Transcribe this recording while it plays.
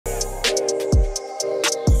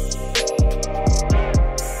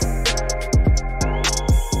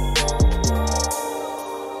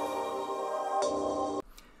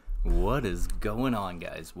What is going on,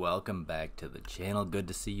 guys? Welcome back to the channel. Good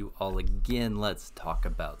to see you all again. Let's talk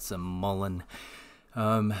about some Mullen.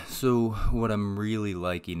 So what I'm really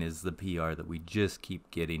liking is the PR that we just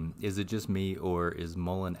keep getting. Is it just me, or is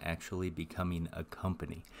Mullen actually becoming a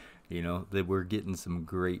company? You know, that we're getting some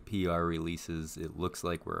great PR releases. It looks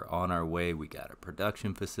like we're on our way. We got a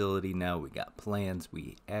production facility now. We got plans.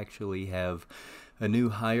 We actually have a new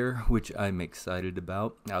hire, which I'm excited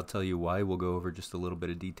about. I'll tell you why. We'll go over just a little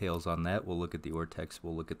bit of details on that. We'll look at the Ortex.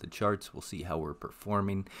 We'll look at the charts. We'll see how we're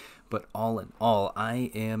performing. But all in all, I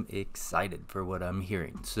am excited for what I'm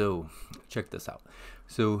hearing. So check this out.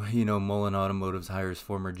 So, you know, Mullen Automotive hires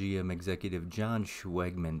former GM executive John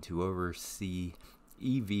Schwegman to oversee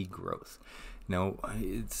EV growth. Now,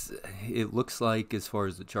 it looks like, as far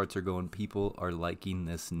as the charts are going, people are liking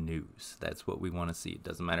this news. That's what we want to see. It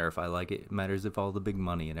doesn't matter if I like it. It matters if all the big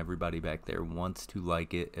money and everybody back there wants to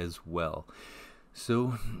like it as well.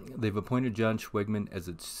 So they've appointed John Schwegman as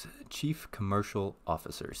its Chief Commercial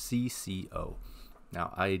Officer, CCO.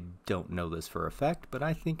 Now, I don't know this for a fact, but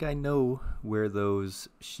I think I know where those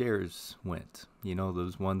shares went. You know,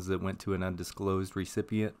 those ones that went to an undisclosed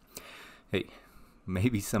recipient. Hey,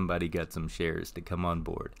 maybe somebody got some shares to come on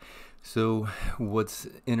board. So what's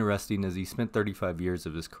interesting is he spent 35 years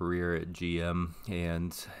of his career at GM,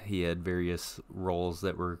 and he had various roles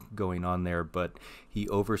that were going on there, but he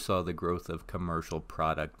oversaw the growth of commercial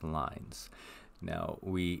product lines. Now,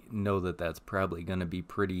 we know that that's probably going to be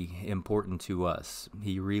pretty important to us.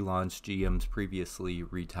 He relaunched GM's previously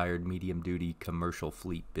retired medium-duty commercial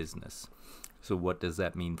fleet business. So what does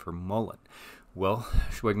that mean for Mullen? Well,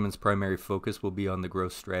 Schwegman's primary focus will be on the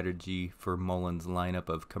growth strategy for Mullen's lineup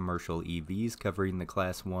of commercial EVs, covering the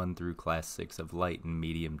Class 1 through Class 6 of light and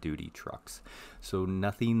medium-duty trucks. So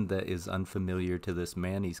nothing that is unfamiliar to this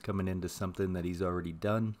man. He's coming into something that he's already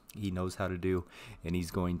done, he knows how to do, and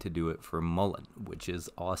he's going to do it for Mullen, which is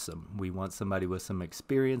awesome. We want somebody with some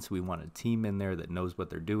experience. We want a team in there that knows what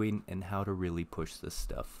they're doing and how to really push this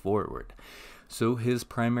stuff forward. So his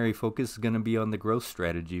primary focus is going to be on the growth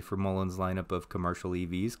strategy for Mullen's lineup of commercial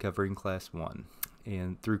EVs covering Class 1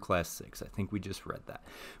 and through Class 6. I think we just read that.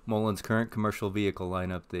 Mullen's current commercial vehicle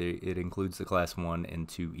lineup, it includes the Class 1 and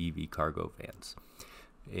 2 EV cargo vans.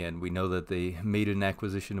 And we know that they made an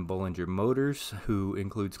acquisition of Bollinger Motors, who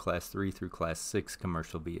includes Class 3 through Class 6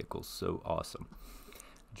 commercial vehicles. So awesome.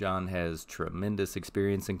 John has tremendous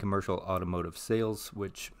experience in commercial automotive sales,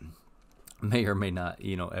 which may or may not,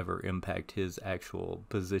 you know, ever impact his actual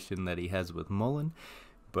position that he has with Mullen,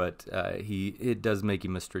 but it does make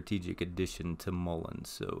him a strategic addition to Mullen.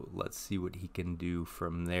 So let's see what he can do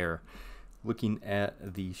from there. Looking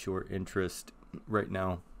at the short interest right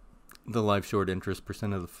now, the live short interest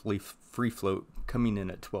percent of the free float coming in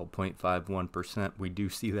at 12.51%. We do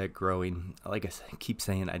see that growing. Like I keep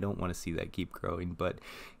saying, I don't want to see that keep growing, but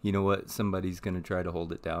you know what? Somebody's going to try to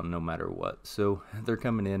hold it down no matter what. So they're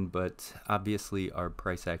coming in, but obviously our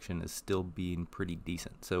price action is still being pretty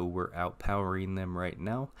decent. So we're outpowering them right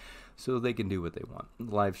now, so they can do what they want.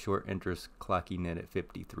 Live short interest clocking in at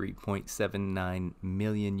 53.79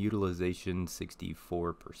 million, utilization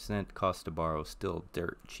 64%, cost to borrow still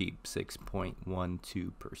dirt cheap,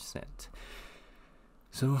 6.12%.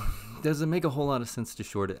 So does it make a whole lot of sense to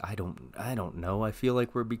short it? I don't know. I feel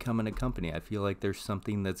like we're becoming a company. I feel like there's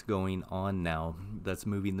something that's going on now that's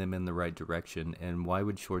moving them in the right direction. And why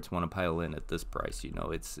would shorts want to pile in at this price? You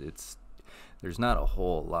know, there's not a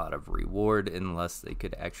whole lot of reward unless they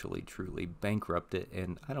could actually truly bankrupt it,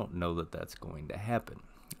 and I don't know that that's going to happen.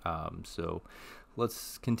 So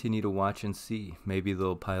let's continue to watch and see. Maybe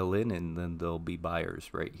they'll pile in and then there'll be buyers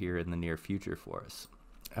right here in the near future for us.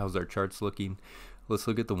 How's our charts looking? Let's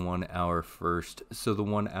look at the 1 hour first. So the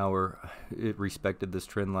 1 hour, it respected this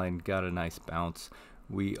trend line, got a nice bounce.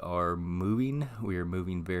 We are moving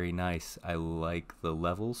very nice. I like the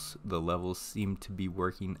levels. The levels seem to be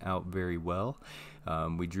working out very well.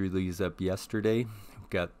 We drew these up yesterday.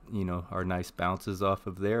 Got, you know, our nice bounces off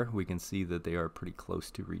of there. We can see that they are pretty close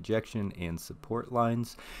to rejection and support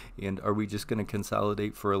lines. And are we just going to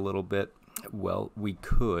consolidate for a little bit? Well, we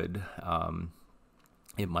could.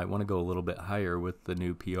 It might want to go a little bit higher with the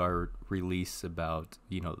new PR release about,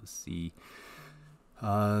 you know, the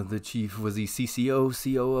chief, was he CCO,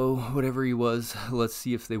 COO, whatever he was. Let's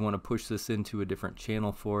see if they want to push this into a different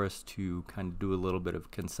channel for us to kind of do a little bit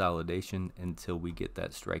of consolidation until we get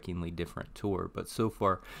that strikingly different tour. But so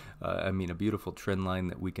far, I mean, a beautiful trend line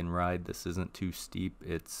that we can ride. This isn't too steep.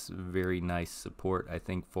 It's very nice support, I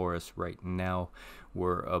think, for us right now.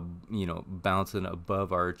 we're bouncing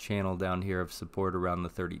above our channel down here of support around the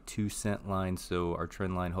 32-cent line, so our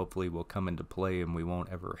trend line hopefully will come into play and we won't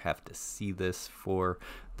ever have to see this for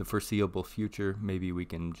the foreseeable future. Maybe we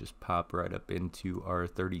can just pop right up into our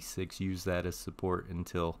 36, use that as support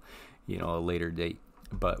until a later date.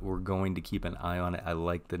 But we're going to keep an eye on it. I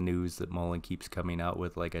like the news that Mullen keeps coming out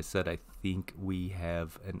with. Like I said, I think we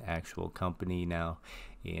have an actual company now,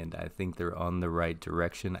 and I think they're on the right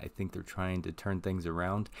direction. I think they're trying to turn things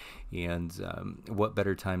around, and what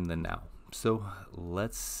better time than now? So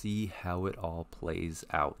let's see how it all plays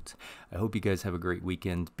out. I hope you guys have a great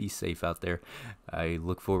weekend. Be safe out there. I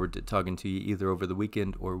look forward to talking to you either over the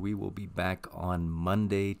weekend or we will be back on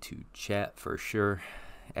Monday to chat for sure.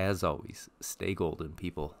 As always, stay golden,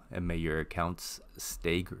 people, and may your accounts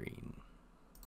stay green.